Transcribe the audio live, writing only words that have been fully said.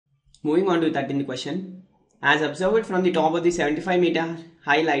Moving on to the 13th question. As observed from the top of the 75-meter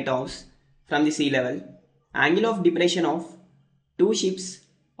high lighthouse from the sea level, angle of depression of two ships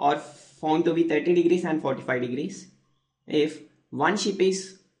are found to be 30 degrees and 45 degrees. If one ship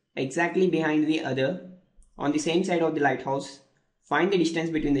is exactly behind the other on the same side of the lighthouse, find the distance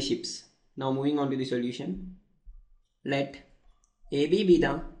between the ships. Now moving on to the solution. Let AB be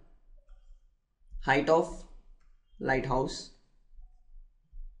the height of lighthouse,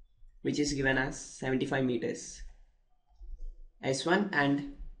 which is given as 75 meters. S1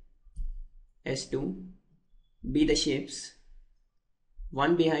 and S2 be the ships,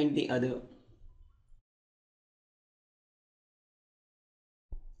 one behind the other.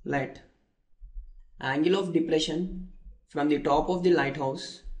 Let angle of depression from the top of the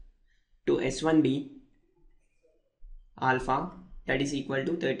lighthouse to S1 be alpha, that is equal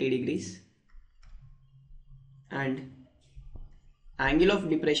to 30 degrees, and angle of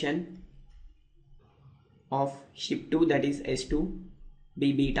depression of ship 2, that is S2,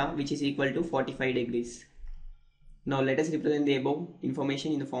 be beta, which is equal to 45 degrees. Now let us represent the above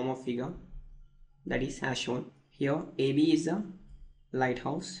information in the form of figure, that is as shown. Here AB is the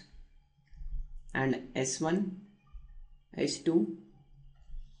lighthouse and S1, S2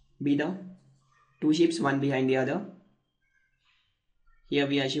 be the two ships, one behind the other. Here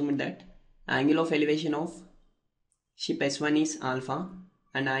we assume that angle of elevation of ship S1 is alpha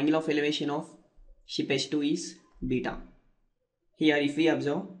and angle of elevation of ship S2 is beta. Here if we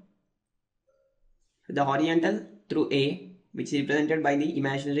observe, the horizontal through A, which is represented by the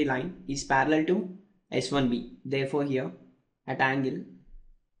imaginary line, is parallel to S1B. Therefore here at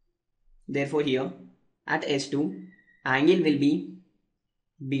S2 angle will be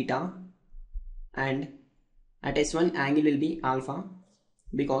beta and at S1 angle will be alpha,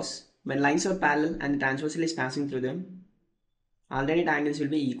 because when lines are parallel and the transversal is passing through them, alternate angles will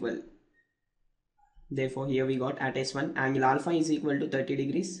be equal. Therefore here we got at S1 angle alpha is equal to 30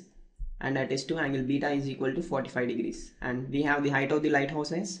 degrees and at S2 angle beta is equal to 45 degrees, and we have the height of the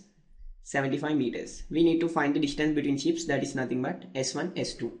lighthouse as 75 meters. We need to find the distance between ships, that is nothing but S1,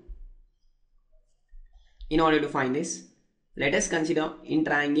 S2. In order to find this, let us consider in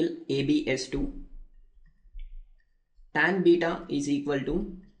triangle ABS2, tan beta is equal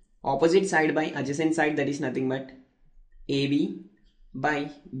to opposite side by adjacent side, that is nothing but AB by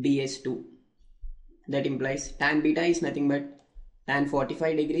BS2. That implies tan beta is nothing but tan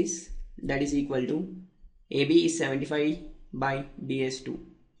 45 degrees, that is equal to AB is 75 by BS2,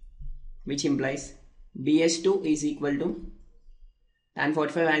 which implies BS2 is equal to tan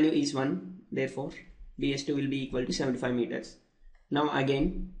 45 value is 1, therefore BS2 will be equal to 75 meters. Now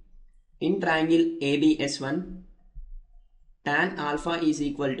again in triangle ABS1, tan alpha is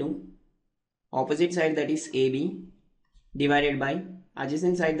equal to opposite side, that is AB, divided by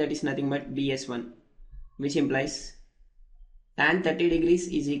adjacent side, that is nothing but BS1, which implies tan 30 degrees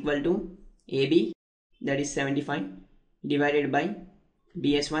is equal to AB, that is 75, divided by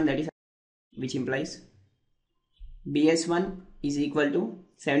BS1, that is, which implies BS1 is equal to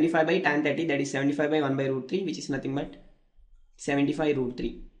 75 by tan 30, that is 75 by 1 by root 3, which is nothing but 75 root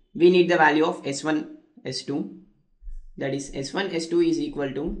 3. We need the value of S1, S2, that is S1, S2 is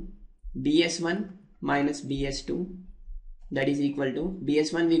equal to BS1 minus BS2, that is equal to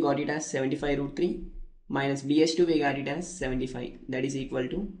BS1 we got it as 75 root 3 minus BS2 we got it as 75, that is equal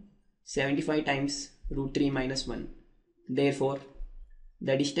to 75 times root 3 minus 1. Therefore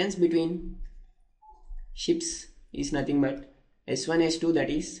the distance between ships is nothing but S1, S2, that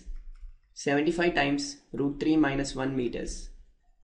is 75 times root 3 minus 1 meters.